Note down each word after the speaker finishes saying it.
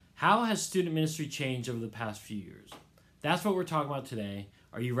How has student ministry changed over the past few years? That's what we're talking about today.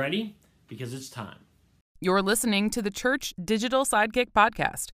 Are you ready? Because it's time. You're listening to the Church Digital Sidekick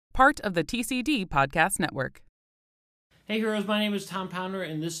Podcast, part of the TCD Podcast Network. Hey heroes, my name is Tom Pounder,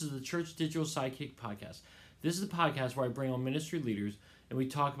 and this is the Church Digital Sidekick Podcast. This is the podcast where I bring on ministry leaders, and we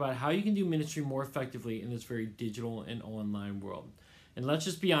talk about how you can do ministry more effectively in this very digital and online world. And let's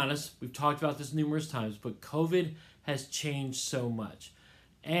just be honest, we've talked about this numerous times, but COVID has changed so much.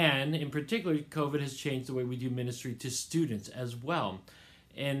 And in particular, COVID has changed the way we do ministry to students as well.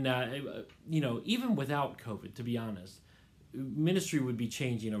 And, even without COVID, to be honest, ministry would be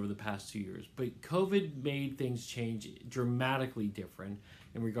changing over the past 2 years. But COVID made things change dramatically different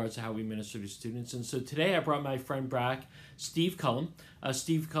in regards to how we minister to students. And so today I brought my friend back, Steve Cullum.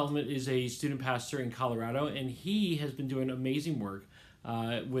 Steve Cullum is a student pastor in Colorado, and he has been doing amazing work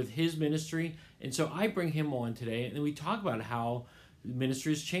with his ministry. And so I bring him on today, and we talk about how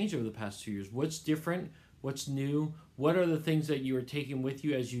ministry has changed over the past 2 years. What's different? What's new? What are the things that you are taking with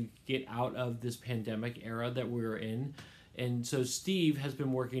you as you get out of this pandemic era that we're in? And so Steve has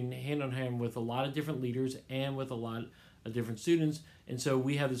been working hand in hand with a lot of different leaders and with a lot of different students. And so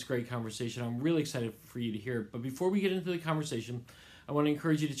we have this great conversation. I'm really excited for you to hear it. But before we get into the conversation, I want to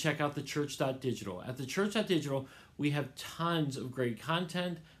encourage you to check out thechurch.digital. At thechurch.digital, we have tons of great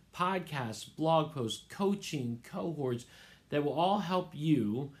content, podcasts, blog posts, coaching, cohorts that will all help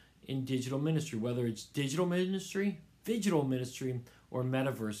you in digital ministry, whether it's digital ministry, or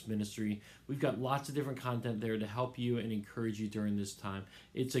metaverse ministry. We've got lots of different content there to help you and encourage you during this time.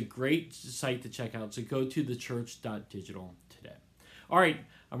 It's a great site to check out, so go to thechurch.digital today. All right,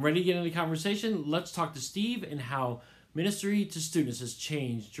 I'm ready to get into the conversation. Let's talk to Steve and how ministry to students has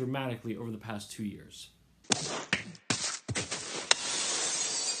changed dramatically over the past 2 years.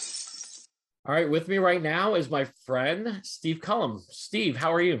 All right, with me right now is my friend, Steve Cullum. Steve,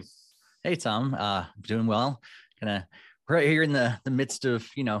 how are you? Hey, Tom. Doing well. Right here in the midst of,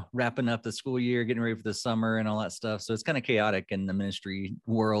 wrapping up the school year, getting ready for the summer and all that stuff. So it's kind of chaotic in the ministry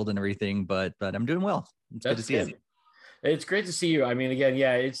world and everything, but I'm doing well. It's good to see you. It's great to see you. I mean, again,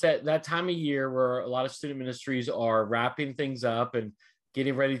 yeah, it's that time of year where a lot of student ministries are wrapping things up and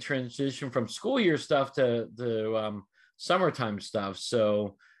getting ready to transition from school year stuff to the summertime stuff.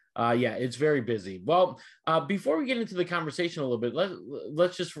 So it's very busy. Well, before we get into the conversation a little bit,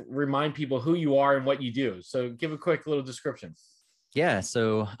 let's just remind people who you are and what you do. So give a quick little description. Yeah.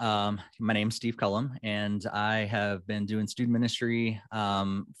 So my name's Steve Cullum, and I have been doing student ministry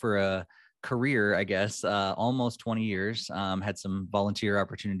for a career, I guess, almost 20 years. Had some volunteer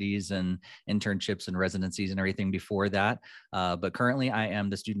opportunities and internships and residencies and everything before that. But currently I am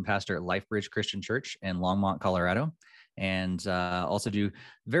the student pastor at LifeBridge Christian Church in Longmont, Colorado. And also do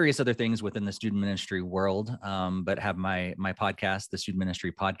various other things within the student ministry world, but have my podcast, the Student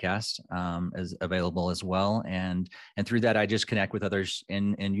Ministry Podcast, is available as well. And through that, I just connect with others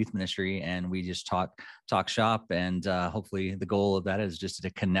in youth ministry, and we just talk shop. And hopefully the goal of that is just to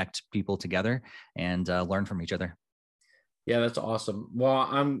connect people together and learn from each other. Yeah, that's awesome.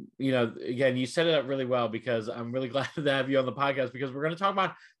 Well, again, you set it up really well, because I'm really glad to have you on the podcast, because we're going to talk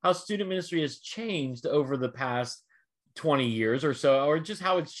about how student ministry has changed over the past 20 years or so, or just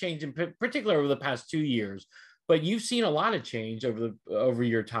how it's changed in particular over the past 2 years. But you've seen a lot of change over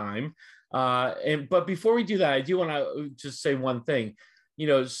your time. But before we do that, I do want to just say one thing.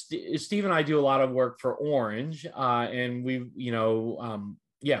 Steve and I do a lot of work for Orange, and we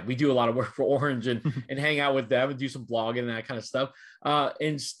do a lot of work for Orange and hang out with them and do some blogging and that kind of stuff.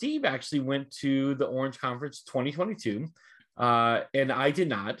 And Steve actually went to the Orange Conference 2022. And I did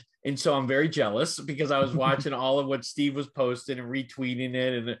not. And so I'm very jealous, because I was watching all of what Steve was posting and retweeting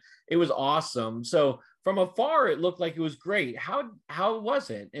it, and it was awesome. So from afar, it looked like it was great. How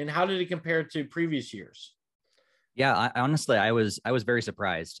was it? And how did it compare to previous years? Yeah, honestly, I was very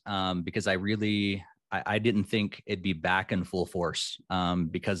surprised because I didn't think it'd be back in full force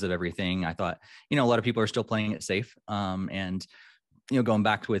because of everything. I thought, a lot of people are still playing it safe. And going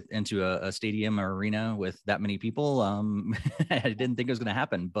back into a stadium or arena with that many people, I didn't think it was going to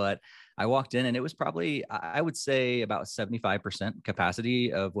happen. But I walked in, and it was probably, I would say, about 75%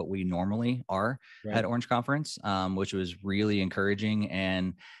 capacity of what we normally are at Orange Conference, which was really encouraging.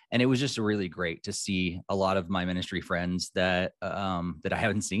 And it was just really great to see a lot of my ministry friends that I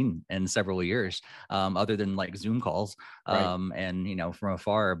haven't seen in several years, other than like Zoom calls, and from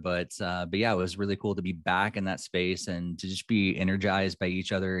afar. But yeah, it was really cool to be back in that space and to just be energized by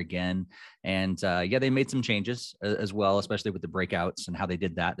each other again. And they made some changes as well, especially with the breakouts and how they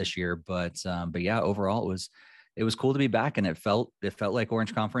did that this year. But yeah, overall it was cool to be back, and it felt like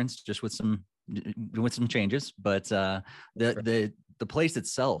Orange Conference, just with some changes. But the the place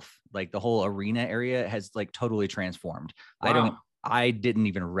itself, like the whole arena area, has like totally transformed. Wow. I didn't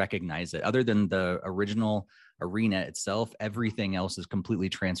even recognize it. Other than the original arena itself, everything else is completely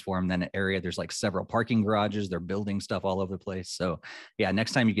transformed. Then an area, there's like several parking garages, they're building stuff all over the place. So yeah,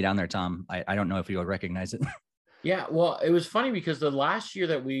 next time you get down there, Tom, I don't know if you'll recognize it. Yeah, well, it was funny because the last year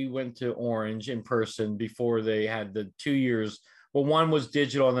that we went to Orange in person before they had the 2 years, well, one was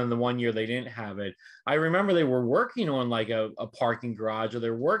digital and then the 1 year they didn't have it. I remember they were working on like a parking garage, or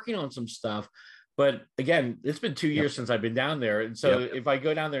they're working on some stuff. But again, it's been 2 years since I've been down there. And so if I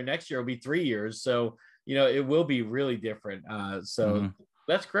go down there next year, it'll be 3 years. So, it will be really different.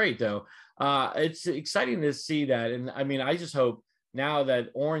 That's great though. It's exciting to see that. And I mean, I just hope now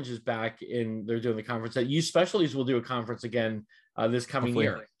that Orange is back and they're doing the conference, that Youth Specialties will do a conference again this coming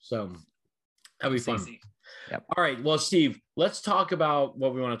year. So that'll be fun. Yep. All right. Well, Steve, let's talk about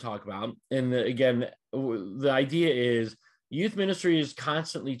what we want to talk about. And again, the idea is youth ministry is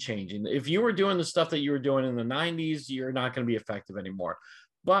constantly changing. If you were doing the stuff that you were doing in the 90s, you're not going to be effective anymore.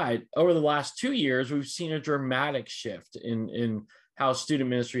 But over the last 2 years, we've seen a dramatic shift in how student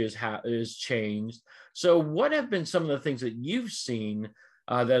ministry is changed. So what have been some of the things that you've seen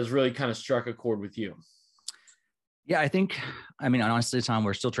that has really kind of struck a chord with you? Yeah, I mean, honestly, Tom,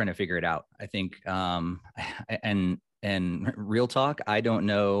 we're still trying to figure it out. I think, and real talk, I don't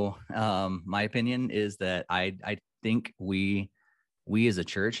know. My opinion is that I think we as a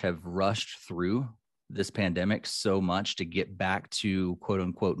church have rushed through this pandemic so much to get back to quote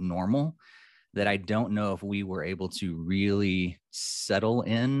unquote normal, that I don't know if we were able to really settle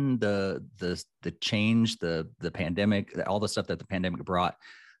in the change, the pandemic, all the stuff that the pandemic brought,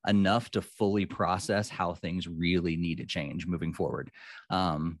 enough to fully process how things really need to change moving forward.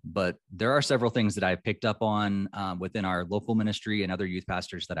 But there are several things that I've picked up on within our local ministry and other youth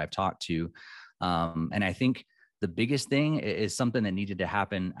pastors that I've talked to. And I think the biggest thing is something that needed to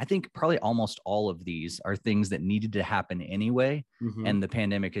happen. I think probably almost all of these are things that needed to happen anyway. Mm-hmm. And the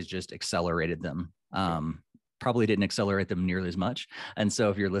pandemic has just accelerated them. Probably didn't accelerate them nearly as much. And so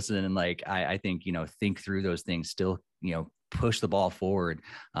if you're listening and like, I think, think through those things, still, push the ball forward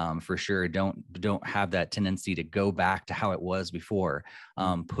for sure. Don't have that tendency to go back to how it was before.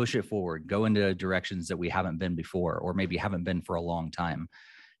 Push it forward, go into directions that we haven't been before, or maybe haven't been for a long time.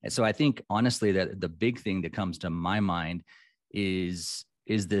 And so I think honestly that the big thing that comes to my mind is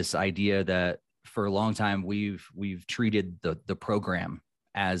this idea that for a long time we've treated the program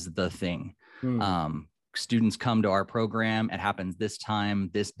as the thing. Students come to our program, it happens this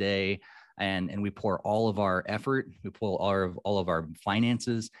time, this day, and we pour all of our effort, we pull all of our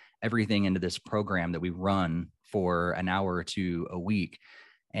finances, everything into this program that we run for an hour or two a week.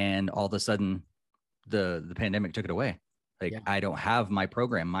 And all of a sudden the pandemic took it away. Like, I don't have my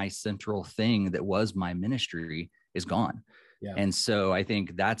program, my central thing that was my ministry is gone. Yeah. And so I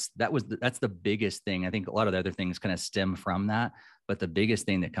think that's the biggest thing. I think a lot of the other things kind of stem from that, but the biggest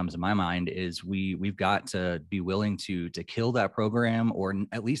thing that comes to my mind is we've got to be willing to kill that program, or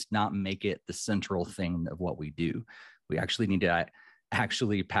at least not make it the central thing of what we do. We actually need to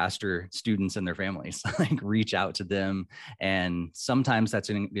actually pastor students and their families, like reach out to them. And sometimes that's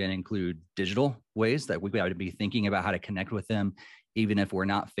going to include digital ways that we've got to be thinking about how to connect with them, even if we're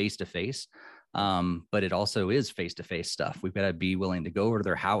not face-to-face. But it also is face-to-face stuff. We've got to be willing to go over to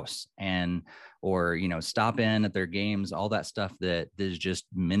their house or stop in at their games, all that stuff that is just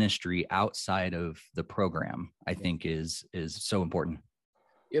ministry outside of the program, I think is so important.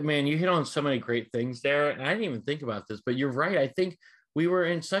 Yeah, man, you hit on so many great things there. And I didn't even think about this, but you're right. I think we were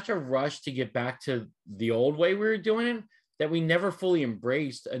in such a rush to get back to the old way we were doing it that we never fully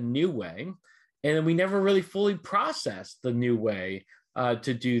embraced a new way. And then we never really fully processed the new way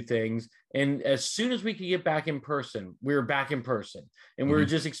to do things. And as soon as we could get back in person, we were back in person, and we were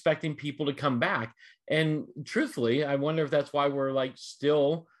just expecting people to come back. And truthfully, I wonder if that's why we're like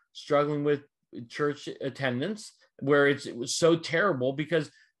still struggling with church attendance, where it was so terrible, because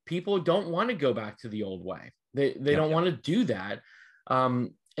people don't want to go back to the old way. They don't want to do that.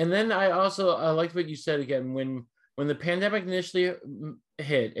 And then I liked what you said again, when the pandemic initially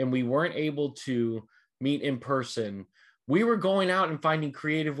hit and we weren't able to meet in person, we were going out and finding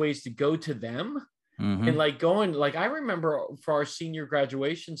creative ways to go to them. And I remember for our senior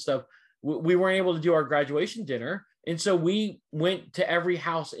graduation stuff, we weren't able to do our graduation dinner. And so we went to every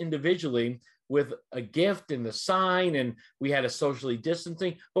house individually with a gift and the sign, and we had a socially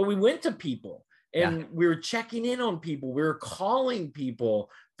distancing, but we went to people and we were checking in on people. We were calling people,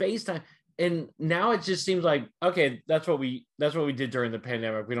 FaceTime. And now it just seems like, okay, that's what we did during the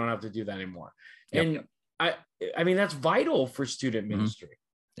pandemic. We don't have to do that anymore. Yep. And I mean, that's vital for student ministry.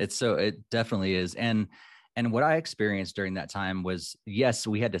 It definitely is. And And what I experienced during that time was, yes,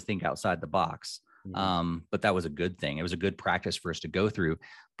 we had to think outside the box. But that was a good thing. It was a good practice for us to go through,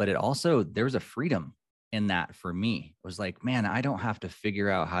 but it also, there was a freedom in that for me. It was like, man, I don't have to figure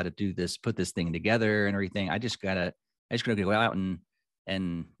out how to do this, put this thing together and everything. I just gotta go out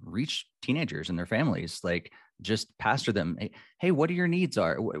and reach teenagers and their families, like just pastor them. Hey, what are your needs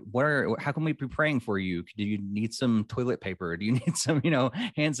are? How can we be praying for you? Do you need some toilet paper? Do you need some,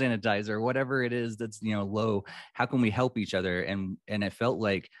 hand sanitizer, whatever it is that's, low? How can we help each other? And it felt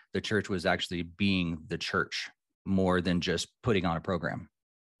like the church was actually being the church more than just putting on a program.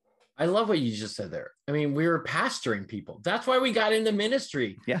 I love what you just said there. I mean, we were pastoring people. That's why we got into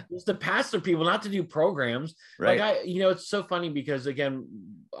ministry. Yeah. Just to pastor people, not to do programs. Right. Like it's so funny because again,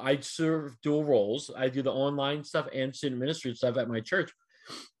 I serve dual roles. I do the online stuff and student ministry stuff at my church.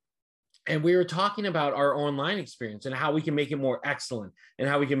 And we were talking about our online experience and how we can make it more excellent and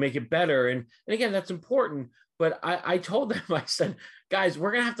how we can make it better. And again, that's important. But I told them, I said, guys,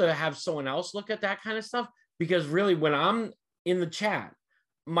 we're going to have someone else look at that kind of stuff, because really when I'm in the chat,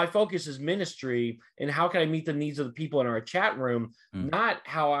 my focus is ministry and how can I meet the needs of the people in our chat room, not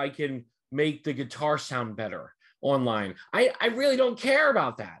how I can make the guitar sound better online. I really don't care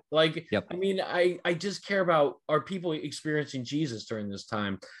about that. Like, yep. I mean, I just care about our people experiencing Jesus during this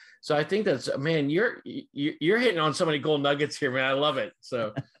time. So I think that's, man, you're hitting on so many gold nuggets here, man. I love it.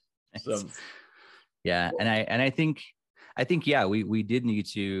 So yeah. And I think, yeah, we did need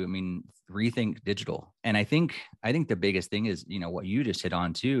to, rethink digital. And I think the biggest thing is, what you just hit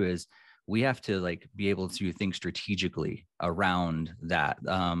on too, is we have to like be able to think strategically around that.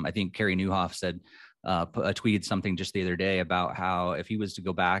 I think Carey Nieuwhof said, tweeted something just the other day about how if he was to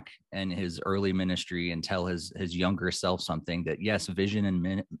go back in his early ministry and tell his younger self something, that yes, vision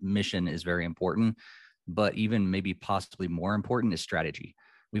and mission is very important, but even maybe possibly more important is strategy.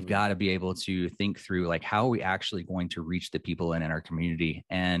 We've got to be able to think through like, how are we actually going to reach the people in our community?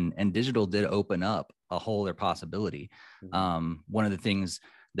 And digital did open up a whole other possibility. One of the things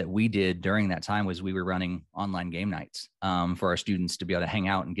that we did during that time was we were running online game nights for our students to be able to hang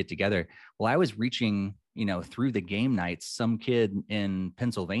out and get together. Well, I was reaching, through the game nights, some kid in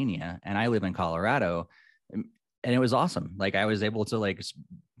Pennsylvania, and I live in Colorado. And it was awesome. Like I was able to like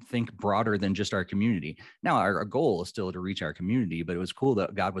think broader than just our community. Now our goal is still to reach our community, but it was cool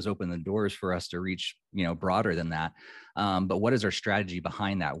that God was opening the doors for us to reach, broader than that. But what is our strategy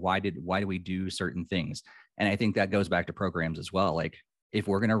behind that? Why do we do certain things? And I think that goes back to programs as well. Like if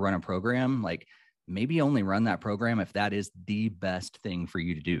we're going to run a program, like maybe only run that program if that is the best thing for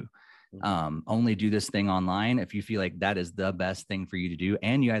you to do. Only do this thing online if you feel like that is the best thing for you to do,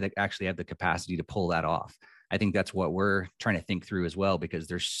 and you actually have the capacity to pull that off. I think that's what we're trying to think through as well, because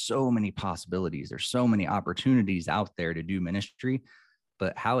there's so many possibilities. There's so many opportunities out there to do ministry,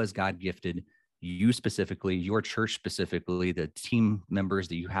 but how has God gifted you specifically, your church specifically, the team members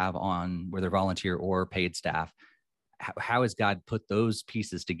that you have on, whether volunteer or paid staff? How has God put those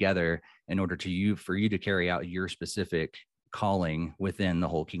pieces together in order for you to carry out your specific calling within the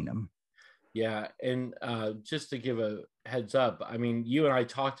whole kingdom? Yeah. And just to give a heads up, I mean, you and I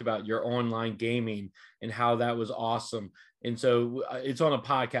talked about your online gaming and how that was awesome. And so it's on a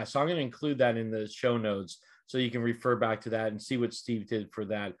podcast. So I'm going to include that in the show notes so you can refer back to that and see what Steve did for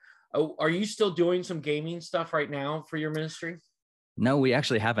that. Oh, are you still doing some gaming stuff right now for your ministry? No, we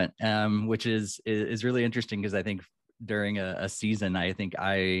actually haven't, which is really interesting, because I think during a season, I think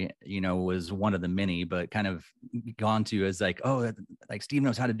I, was one of the many, but kind of gone to as like, oh, like Steve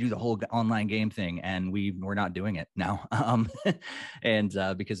knows how to do the whole online game thing. And we're not doing it now. And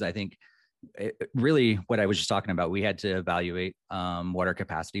because I think really what I was just talking about, we had to evaluate what our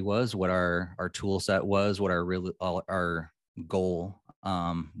capacity was, what our tool set was, what our goal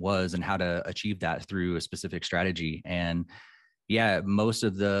was, and how to achieve that through a specific strategy. And yeah, most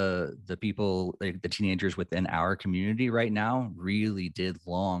of the people, like the teenagers within our community right now, really did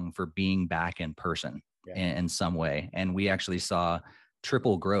long for being back in person in some way. And we actually saw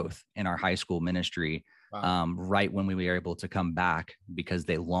triple growth in our high school ministry. Wow. Right when we were able to come back, because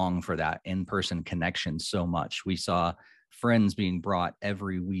they long for that in-person connection so much. We saw friends being brought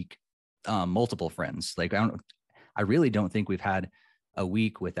every week, multiple friends. Like I really don't think we've had a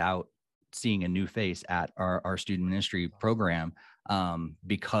week without seeing a new face at our student ministry program,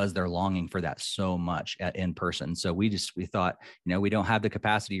 because they're longing for that so much in person. So we thought, we don't have the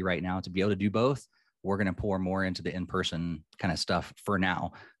capacity right now to be able to do both. We're going to pour more into the in-person kind of stuff for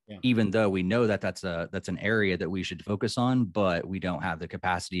now, even though we know that that's an area that we should focus on, but we don't have the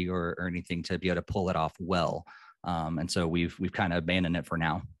capacity or anything to be able to pull it off well. And so we've kind of abandoned it for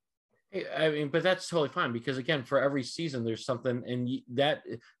now. I mean, but that's totally fine, because again, for every season, there's something, and that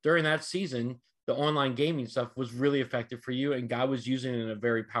during that season, the online gaming stuff was really effective for you and God was using it in a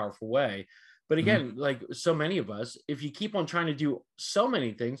very powerful way. But again, like so many of us, if you keep on trying to do so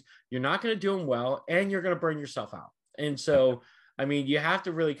many things, you're not going to do them well and you're going to burn yourself out. And so, I mean, you have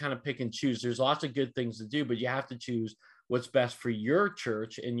to really kind of pick and choose. There's lots of good things to do, but you have to choose what's best for your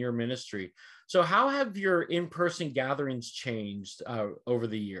church and your ministry. So how have your in-person gatherings changed over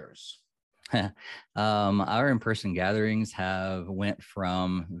the years? Our in-person gatherings have went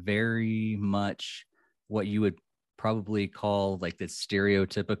from very much what you would probably call like the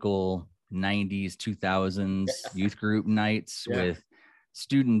stereotypical 90s, 2000s youth group nights with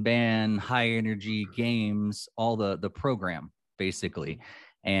student band, high energy games, all the program basically.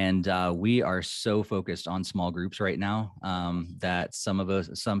 And we are so focused on small groups right now that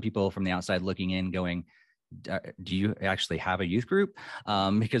some people from the outside looking in going, do you actually have a youth group?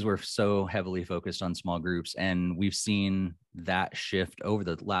 Because we're so heavily focused on small groups. And we've seen that shift over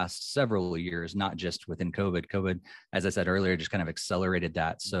the last several years, not just within COVID. COVID, as I said earlier, just kind of accelerated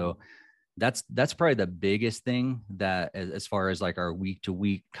that. So that's probably the biggest thing that as far as like our week to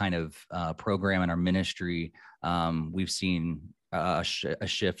week kind of program and our ministry, we've seen a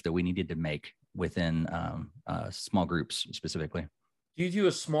shift that we needed to make within small groups specifically. Do you do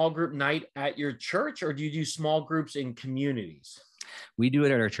a small group night at your church or do you do small groups in communities? We do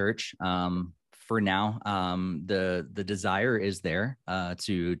it at our church. For now, the desire is there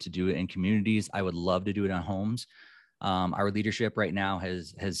to do it in communities. I would love to do it on homes. Our leadership right now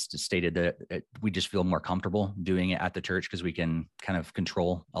has stated that we just feel more comfortable doing it at the church because we can kind of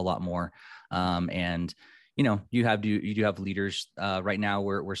control a lot more. And you know, you do have leaders right now.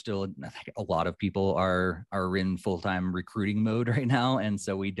 We're still, I think a lot of people are in full-time recruiting mode right now, and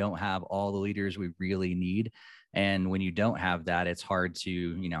so we don't have all the leaders we really need. And when you don't have that, it's hard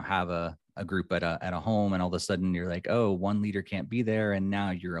to have a group at a home, and all of a sudden you're like, oh, one leader can't be there, and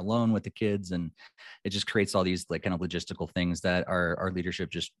now you're alone with the kids, and it just creates all these like kind of logistical things that our leadership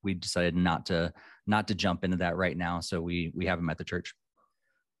we decided not to jump into that right now. So we have them at the church.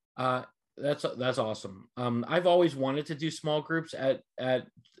 That's awesome. I've always wanted to do small groups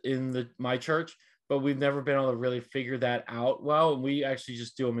in my church, but we've never been able to really figure that out well. And we actually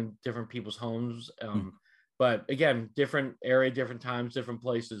just do them in different people's homes. But again, different area, different times, different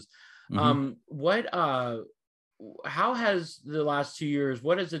places. How has the last 2 years,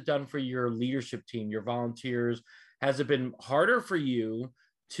 what has it done for your leadership team, your volunteers? Has it been harder for you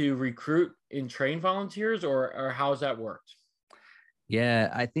to recruit and train volunteers, or how has that worked? Yeah,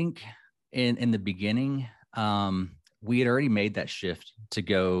 I think in the beginning, we had already made that shift to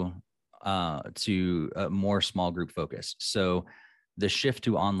go to a more small group focus. So the shift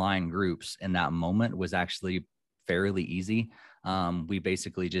to online groups in that moment was actually fairly easy. We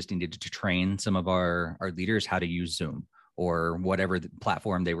basically just needed to train some of our leaders how to use Zoom or whatever the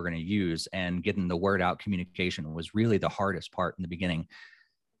platform they were going to use, and getting the word out. Communication was really the hardest part in the beginning.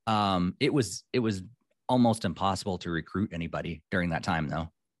 It was almost impossible to recruit anybody during that time though,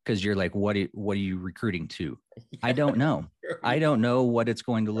 because you're like, what are you recruiting to? I don't know. I don't know what it's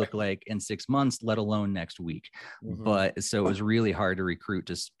going to look like in 6 months, let alone next week. But so it was really hard to recruit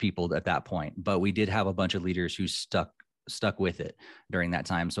just people at that point. But we did have a bunch of leaders who stuck with it during that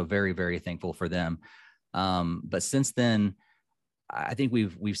time. So very, very thankful for them. But since then, I think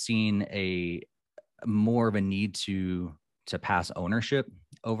we've seen a more of a need to pass ownership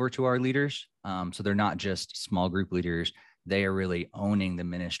over to our leaders. So they're not just small group leaders. They are really owning the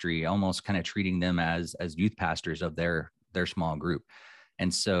ministry, almost kind of treating them as youth pastors of their small group.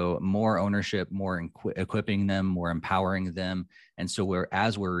 And so more ownership, more equipping them, more empowering them. And so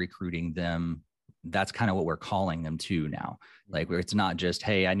as we're recruiting them, that's kind of what we're calling them to now. Like, where it's not just,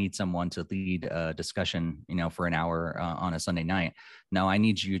 hey, I need someone to lead a discussion, for an hour on a Sunday night. No, I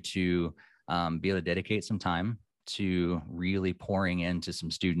need you to be able to dedicate some time to really pouring into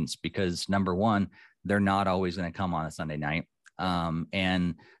some students, because number one, they're not always going to come on a Sunday night.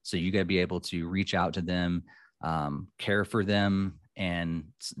 And so you got to be able to reach out to them, care for them, and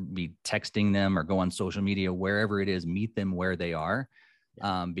be texting them or go on social media, wherever it is, meet them where they are.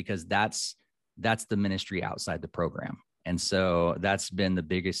 Because that's the ministry outside the program. And so that's been the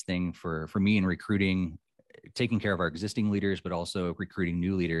biggest thing for me in recruiting, taking care of our existing leaders, but also recruiting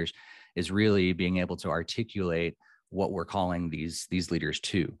new leaders, is really being able to articulate what we're calling these leaders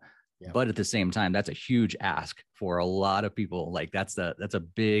to. Yeah. But at the same time, that's a huge ask for a lot of people. Like that's a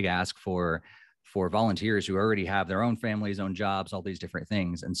big ask for volunteers who already have their own families, own jobs, all these different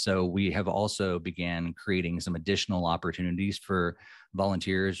things. And so we have also began creating some additional opportunities for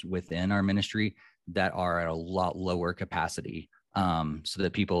volunteers within our ministry that are at a lot lower capacity so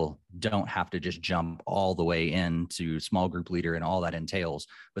that people don't have to just jump all the way into small group leader and all that entails,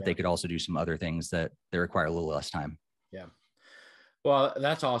 but they could also do some other things that require a little less time. Yeah. Well,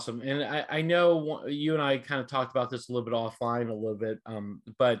 that's awesome. And I know you and I kind of talked about this a little bit offline a little bit.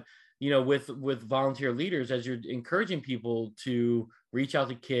 But with volunteer leaders, as you're encouraging people to reach out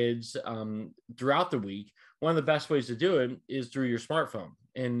to kids throughout the week, one of the best ways to do it is through your smartphone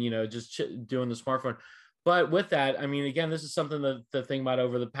and, just doing the smartphone. But with that, I mean, again, this is something that the thing about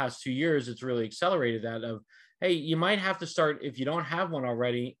over the past 2 years, it's really accelerated that of, hey, you might have to start, if you don't have one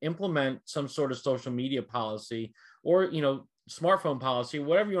already, implement some sort of social media policy or, smartphone policy,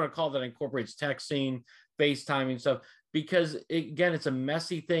 whatever you want to call that incorporates texting, FaceTiming stuff, because again, it's a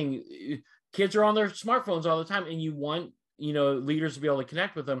messy thing. Kids are on their smartphones all the time and you want, leaders to be able to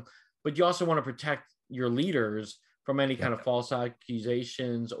connect with them, but you also want to protect your leaders from any kind of false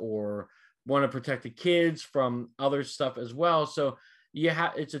accusations or want to protect the kids from other stuff as well. So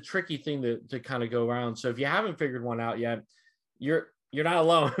it's a tricky thing to kind of go around. So if you haven't figured one out yet, you're not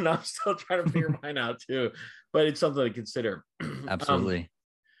alone. And I'm still trying to figure mine out too, but it's something to consider. Absolutely.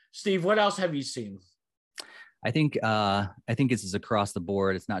 Steve, what else have you seen? I think this is across the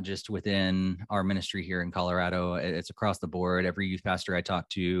board. It's not just within our ministry here in Colorado. It's across the board. Every youth pastor I talk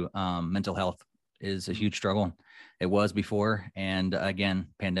to, mental health is a huge struggle. It was before. And again,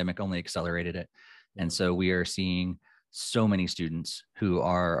 pandemic only accelerated it. And so we are seeing so many students who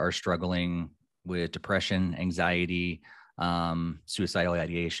are struggling with depression, anxiety, suicidal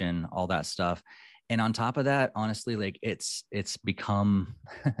ideation, all that stuff. And on top of that, honestly, like it's become,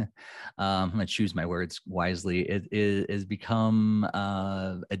 I'm going to choose my words wisely. It is become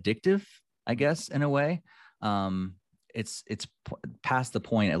addictive, I guess, in a way. It's past the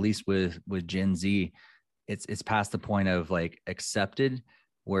point, at least with Gen Z, it's past the point of like accepted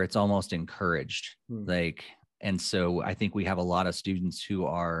where it's almost encouraged. Like, and so I think we have a lot of students who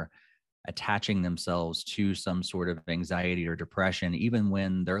are attaching themselves to some sort of anxiety or depression, even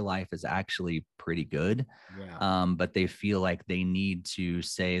when their life is actually pretty good. But they feel like they need to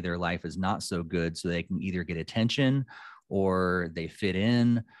say their life is not so good so they can either get attention or they fit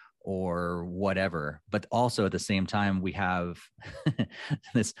in or whatever. But also at the same time, we have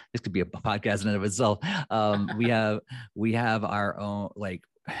this could be a podcast in and of itself. We have our own, like,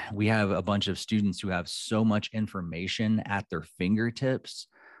 we have a bunch of students who have so much information at their fingertips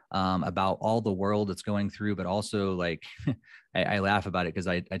about all the world it's going through, but also like, I laugh about it because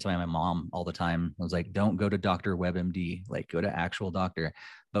I tell my mom all the time, I was like, don't go to Dr. WebMD, like go to actual doctor.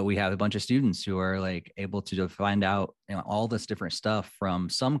 But we have a bunch of students who are like able to find out, all this different stuff from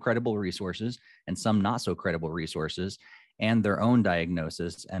some credible resources and some not so credible resources and their own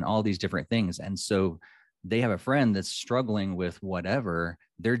diagnosis and all these different things. And so they have a friend that's struggling with whatever,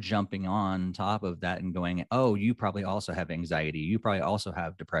 they're jumping on top of that and going, oh, you probably also have anxiety. You probably also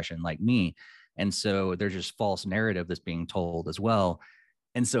have depression like me. And so there's just false narrative that's being told as well.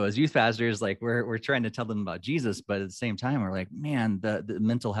 And so as youth pastors, like we're trying to tell them about Jesus, but at the same time, we're like, man, the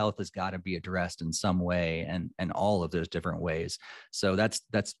mental health has got to be addressed in some way and all of those different ways. So that's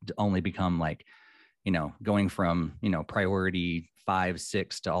only become like, going from, priority 5,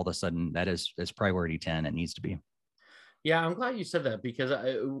 6 to all of a sudden that is priority 10. It needs to be. Yeah, I'm glad you said that because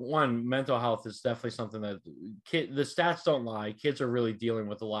one, mental health is definitely something that the stats don't lie. Kids are really dealing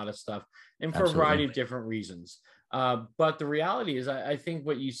with a lot of stuff and for a variety of different reasons. But the reality is, I think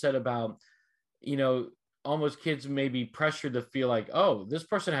what you said about, almost kids may be pressured to feel like, oh, this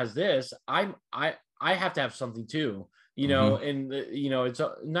person has this. I have to have something too, and it's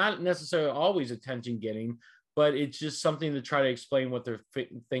not necessarily always attention getting, but it's just something to try to explain what they're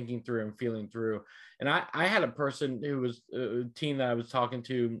thinking through and feeling through. And I had a person who was a teen that I was talking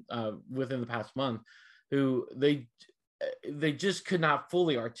to within the past month who they just could not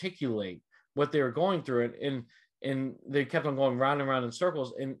fully articulate what they were going through. And they kept on going round and round in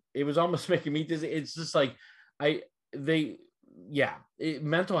circles. And it was almost making me dizzy. It's just like,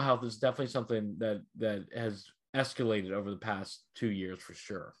 mental health is definitely something that has escalated over the past 2 years for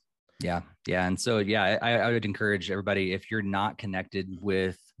sure. Yeah. And so, I would encourage everybody, if you're not connected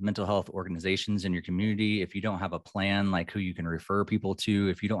with mental health organizations in your community, if you don't have a plan, like who you can refer people to,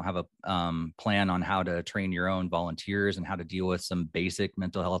 if you don't have a plan on how to train your own volunteers and how to deal with some basic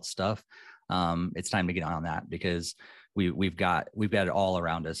mental health stuff, it's time to get on that because we've got it all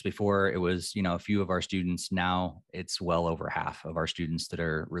around us. Before it was, a few of our students. Now it's well over half of our students that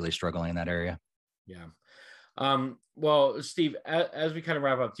are really struggling in that area. Yeah. Well, Steve, as we kind of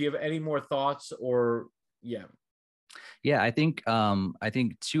wrap up, do you have any more thoughts or? Yeah, I think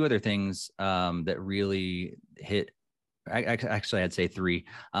 2 other things that really hit, actually I'd say 3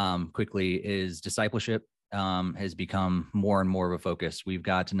 quickly, is discipleship has become more and more of a focus. We've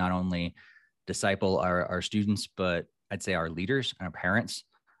got to not only disciple our students, but I'd say our leaders and our parents,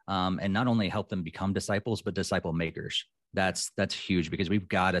 and not only help them become disciples, but disciple makers. That's huge, because we've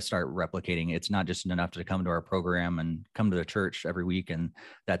got to start replicating. It's not just enough to come to our program and come to the church every week and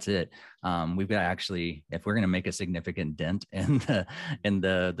that's it. We've got to actually, if we're going to make a significant dent in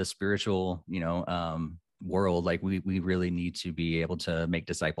the spiritual, world, like we really need to be able to make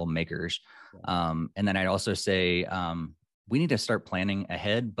disciple makers. And then I'd also say we need to start planning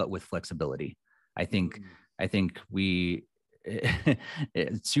ahead, but with flexibility. I think we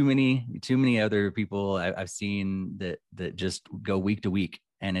too many other people I've seen that just go week to week,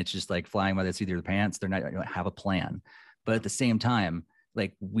 and it's just like flying by the seat of their pants. They don't have a plan, but at the same time,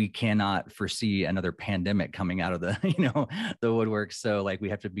 like, we cannot foresee another pandemic coming out of the the woodwork. So like, we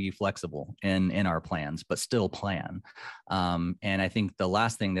have to be flexible in our plans, but still plan. And I think the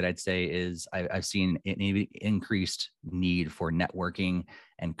last thing that I'd say is I've seen an increased need for networking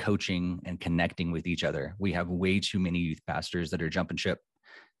and coaching and connecting with each other. We have way too many youth pastors that are jumping ship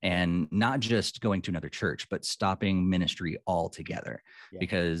and not just going to another church, but stopping ministry altogether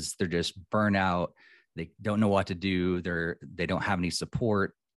because they're just burnt out. They don't know what to do. They don't have any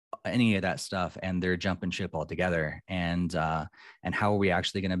support, any of that stuff, and they're jumping ship altogether. And how are we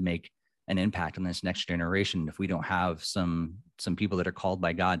actually going to make an impact on this next generation if we don't have some people that are called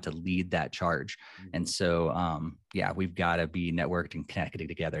by God to lead that charge? And so, we've got to be networked and connected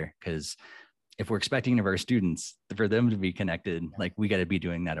together, because if we're expecting of our students for them to be connected, like, we got to be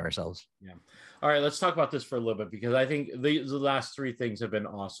doing that ourselves. Yeah. All right, let's talk about this for a little bit, because I think the last three things have been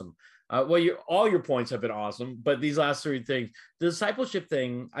awesome. All your points have been awesome, but these last three things, the discipleship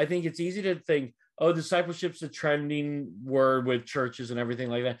thing, I think it's easy to think, oh, discipleship's a trending word with churches and everything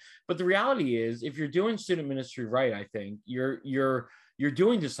like that. But the reality is, if you're doing student ministry right, I think you're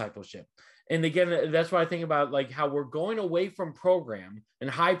doing discipleship. And again, that's why I think about like how we're going away from program,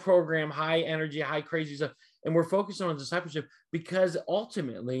 high energy, high crazy stuff, and we're focusing on discipleship, because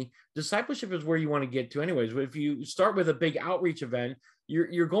ultimately discipleship is where you want to get to anyways. But if you start with a big outreach event,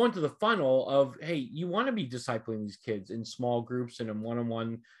 you're going to the funnel of, hey, you want to be discipling these kids in small groups and in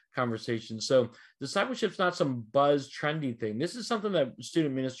one-on-one conversations. So discipleship's not some buzz trending thing. This is something that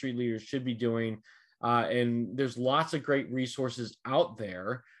student ministry leaders should be doing. And there's lots of great resources out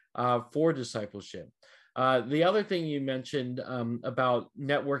there for discipleship. The other thing you mentioned about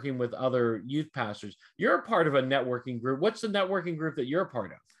networking with other youth pastors, you're a part of a networking group. What's the networking group that you're a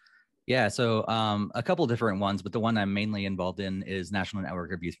part of? Yeah, so a couple different ones, but the one I'm mainly involved in is National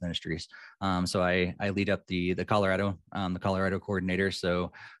Network of Youth Ministries. So I lead up the Colorado coordinator.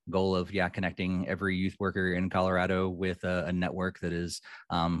 So goal of connecting every youth worker in Colorado with a network that is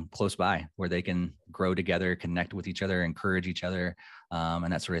close by, where they can grow together, connect with each other, encourage each other,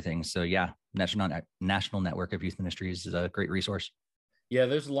 and that sort of thing. So National Network of Youth Ministries is a great resource. Yeah,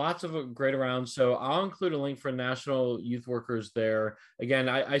 there's lots of great around. So I'll include a link for national youth workers there. Again,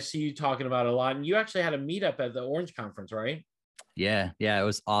 I see you talking about it a lot. And you actually had a meetup at the Orange Conference, right? Yeah, it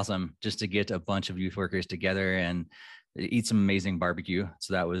was awesome just to get a bunch of youth workers together and eat some amazing barbecue.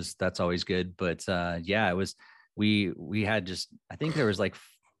 So that's always good. But it was, we had just, I think there was like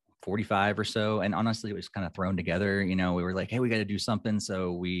 45 or so. And honestly, it was kind of thrown together. We were like, hey, we got to do something.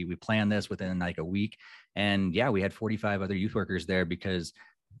 So we planned this within like a week. And we had 45 other youth workers there because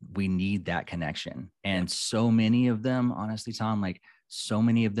we need that connection. And so many of them, honestly, Tom, like so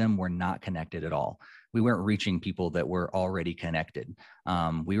many of them were not connected at all. We weren't reaching people that were already connected.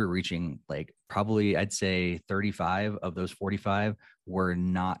 We were reaching like probably, I'd say 35 of those 45 were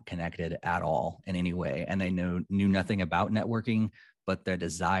not connected at all in any way. And they knew nothing about networking, but the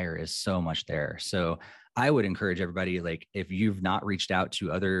desire is so much there. So I would encourage everybody, like, if you've not reached out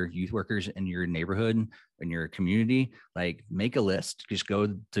to other youth workers in your neighborhood, in your community, like, make a list. Just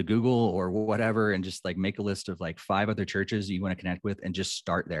go to Google or whatever and just like make a list of like 5 other churches you want to connect with and just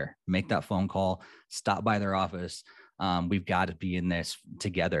start there. Make that phone call, stop by their office. We've got to be in this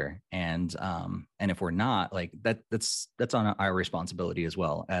together. And if we're not, like, that's on our responsibility as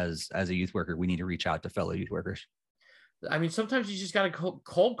well. As a youth worker, we need to reach out to fellow youth workers. I mean, sometimes you just got to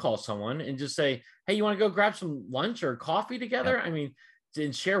cold call someone and just say, hey, you want to go grab some lunch or coffee together? Yep. I mean,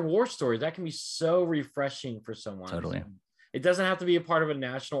 and share war stories. That can be so refreshing for someone. Totally. It doesn't have to be a part of a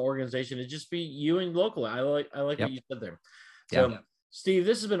national organization. It just be you and local. I like Yep. what you said there. So Steve,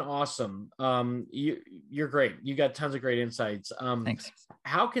 this has been awesome. You're great. You got tons of great insights. Thanks.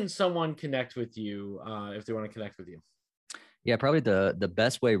 How can someone connect with you if they want to connect with you? Yeah, probably the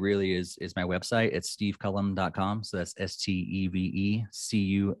best way really is my website. It's stevecullum.com. So that's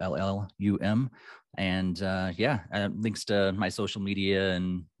SteveCullum. And links to my social media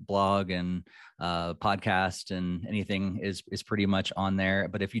and blog and podcast and anything is pretty much on there.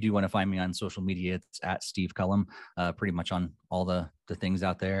 But if you do want to find me on social media, it's at Steve Cullum, pretty much on all the things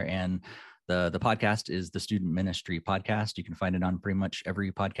out there. And the podcast is the Student Ministry Podcast. You can find it on pretty much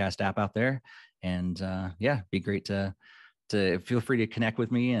every podcast app out there. And be great to feel free to connect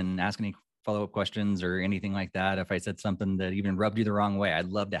with me and ask any follow-up questions or anything like that. If I said something that even rubbed you the wrong way, I'd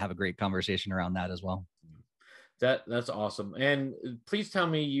love to have a great conversation around that as well. That's awesome. And please tell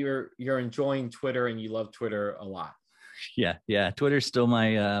me you're enjoying Twitter and you love Twitter a lot. Yeah. Twitter's still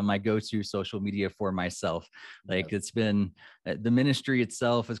my go-to social media for myself. Like It's been the ministry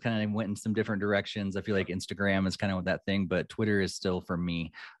itself has kind of went in some different directions. I feel like Instagram is kind of that thing, but Twitter is still for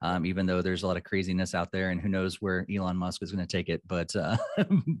me. Even though there's a lot of craziness out there, and who knows where Elon Musk is going to take it. But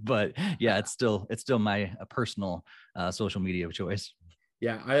yeah, it's still my personal social media of choice.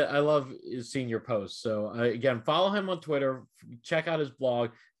 Yeah, I love seeing your posts. So again, follow him on Twitter. Check out his blog.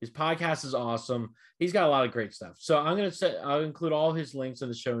 His podcast is awesome. He's got a lot of great stuff. So I'll include all his links in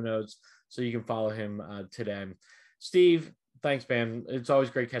the show notes so you can follow him today. Steve, thanks, man. It's always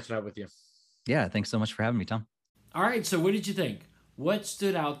great catching up with you. Yeah, thanks so much for having me, Tom. All right, so what did you think? What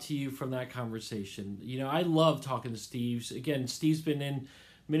stood out to you from that conversation? I love talking to Steve. Again, Steve's been in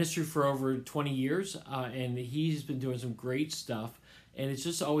ministry for over 20 years, and he's been doing some great stuff. And it's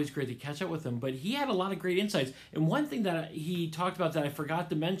just always great to catch up with him. But he had a lot of great insights. And one thing that he talked about that I forgot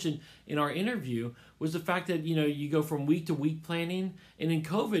to mention in our interview was the fact that, you go from week to week planning. And in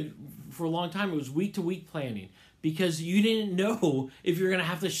COVID, for a long time, it was week to week planning because you didn't know if you're going to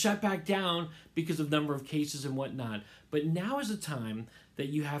have to shut back down because of number of cases and whatnot. But now is the time that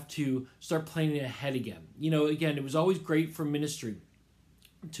you have to start planning ahead again. Again, it was always great for ministry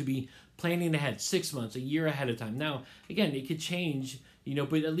to be planning ahead 6 months, a year ahead of time. Now, again, it could change,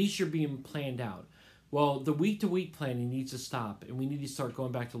 but at least you're being planned out. Well, the week-to-week planning needs to stop, and we need to start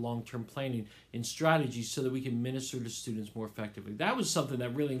going back to long-term planning and strategies so that we can minister to students more effectively. That was something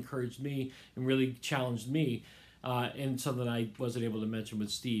that really encouraged me and really challenged me, and something I wasn't able to mention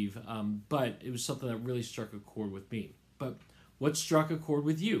with Steve, but it was something that really struck a chord with me. But what struck a chord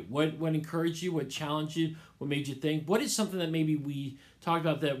with you? What encouraged you? What challenged you? What made you think? What is something that maybe we talked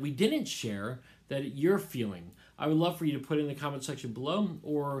about that we didn't share that you're feeling? I would love for you to put it in the comment section below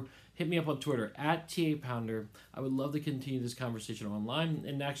or hit me up on Twitter at @TA Pounder. I would love to continue this conversation online.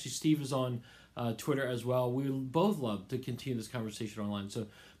 And actually, Steve is on Twitter as well. We would both love to continue this conversation online. So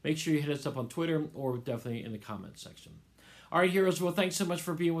make sure you hit us up on Twitter or definitely in the comment section. All right, heroes. Well, thanks so much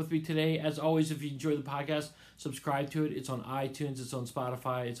for being with me today. As always, if you enjoy the podcast, subscribe to it. It's on iTunes. It's on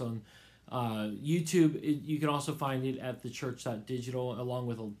Spotify. It's on YouTube. You can also find it at thechurch.digital along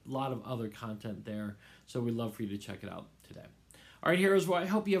with a lot of other content there. So we'd love for you to check it out today. All right, heroes. Well, I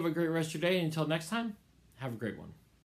hope you have a great rest of your day. Until next time, have a great one.